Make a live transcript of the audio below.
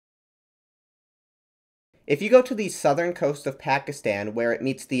If you go to the southern coast of Pakistan where it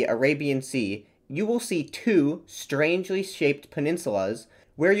meets the Arabian Sea, you will see two strangely shaped peninsulas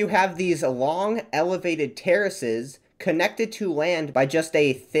where you have these long elevated terraces connected to land by just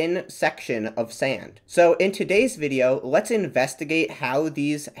a thin section of sand. So in today's video, let's investigate how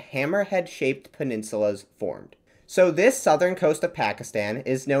these hammerhead-shaped peninsulas formed. So this southern coast of Pakistan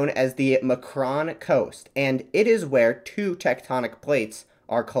is known as the Makran Coast, and it is where two tectonic plates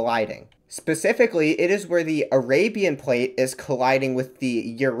are colliding. Specifically, it is where the Arabian plate is colliding with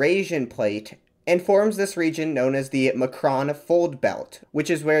the Eurasian plate and forms this region known as the Makran Fold Belt, which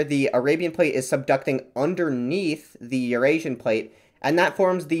is where the Arabian plate is subducting underneath the Eurasian plate, and that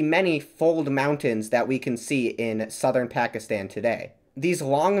forms the many fold mountains that we can see in southern Pakistan today. These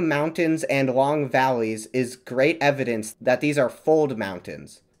long mountains and long valleys is great evidence that these are fold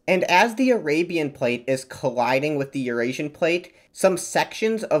mountains. And as the Arabian plate is colliding with the Eurasian plate, some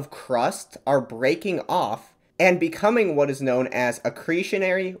sections of crust are breaking off and becoming what is known as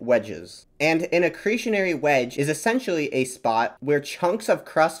accretionary wedges. And an accretionary wedge is essentially a spot where chunks of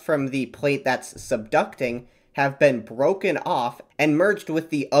crust from the plate that's subducting have been broken off and merged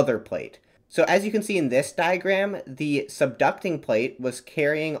with the other plate. So as you can see in this diagram, the subducting plate was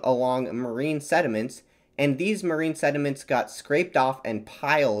carrying along marine sediments, and these marine sediments got scraped off and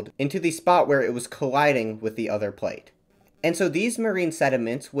piled into the spot where it was colliding with the other plate. And so these marine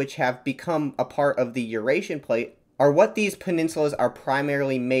sediments, which have become a part of the Eurasian plate, are what these peninsulas are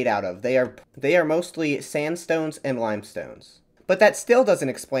primarily made out of. They are mostly sandstones and limestones. But that still doesn't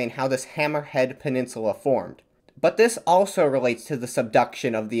explain how this Hammerhead Peninsula formed. But this also relates to the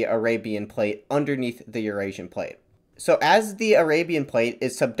subduction of the Arabian plate underneath the Eurasian plate. So as the Arabian plate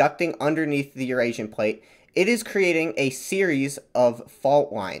is subducting underneath the Eurasian plate, it is creating a series of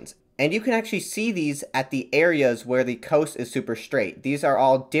fault lines. And you can actually see these at the areas where the coast is super straight. These are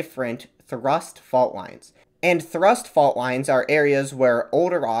all different thrust fault lines. And thrust fault lines are areas where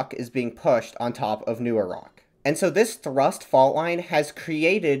older rock is being pushed on top of newer rock. And so this thrust fault line has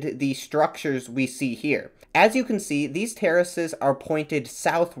created the structures we see here. As you can see, these terraces are pointed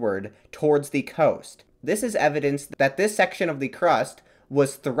southward towards the coast. This is evidence that this section of the crust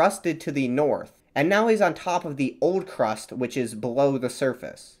was thrusted to the north, and now is on top of the old crust, which is below the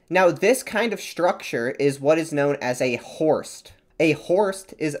surface. Now, this kind of structure is what is known as a horst. A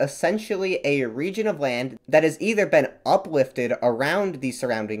horst is essentially a region of land that has either been uplifted around the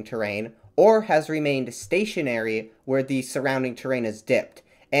surrounding terrain or has remained stationary where the surrounding terrain is dipped.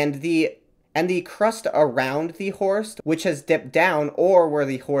 And the crust around the horst, which has dipped down or where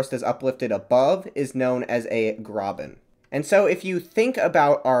the horst is uplifted above, is known as a graben. And so if you think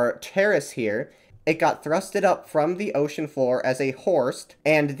about our terrace here, it got thrusted up from the ocean floor as a horst,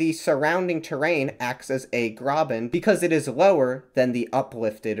 and the surrounding terrain acts as a graben because it is lower than the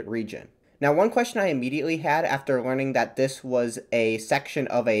uplifted region. Now, one question I immediately had after learning that this was a section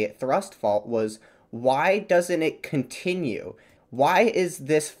of a thrust fault was, why doesn't it continue? Why is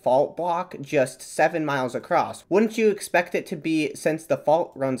this fault block just 7 miles across? Wouldn't you expect it to be, since the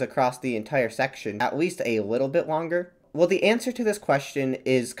fault runs across the entire section, at least a little bit longer? Well, the answer to this question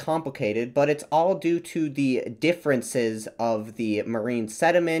is complicated, but it's all due to the differences of the marine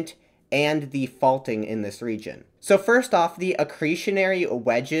sediment and the faulting in this region. So first off, the accretionary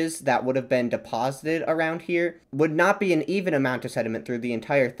wedges that would have been deposited around here would not be an even amount of sediment through the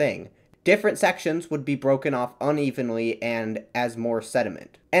entire thing. Different sections would be broken off unevenly and as more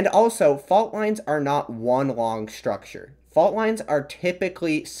sediment. And also, fault lines are not one long structure. Fault lines are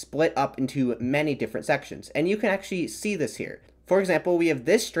typically split up into many different sections, and you can actually see this here. For example, we have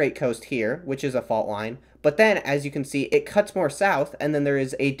this straight coast here, which is a fault line, but then, as you can see, it cuts more south, and then there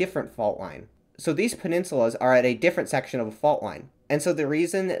is a different fault line. So these peninsulas are at a different section of a fault line. And so the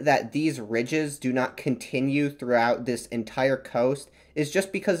reason that these ridges do not continue throughout this entire coast is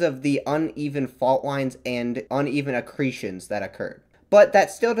just because of the uneven fault lines and uneven accretions that occurred. But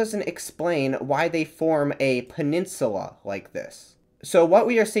that still doesn't explain why they form a peninsula like this. So what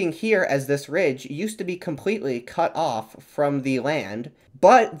we are seeing here as this ridge used to be completely cut off from the land,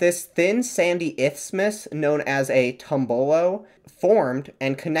 but this thin sandy isthmus known as a tombolo formed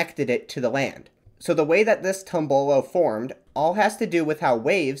and connected it to the land. So the way that this tombolo formed all has to do with how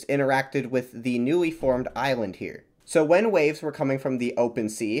waves interacted with the newly formed island here. So when waves were coming from the open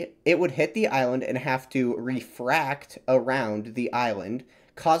sea, it would hit the island and have to refract around the island,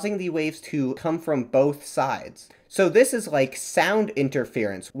 causing the waves to come from both sides. So this is like sound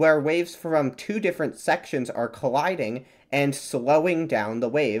interference, where waves from two different sections are colliding and slowing down the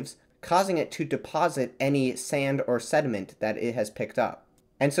waves, causing it to deposit any sand or sediment that it has picked up.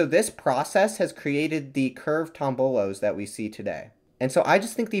 And so this process has created the curved tombolos that we see today. And so I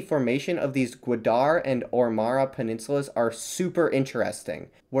just think the formation of these Gwadar and Ormara peninsulas are super interesting,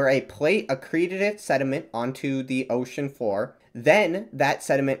 where a plate accreted its sediment onto the ocean floor, then that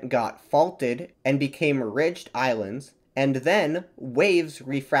sediment got faulted and became ridged islands, and then waves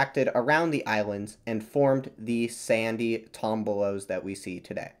refracted around the islands and formed the sandy tombolos that we see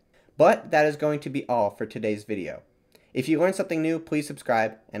today. But that is going to be all for today's video. If you learned something new, please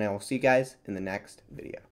subscribe, and I will see you guys in the next video.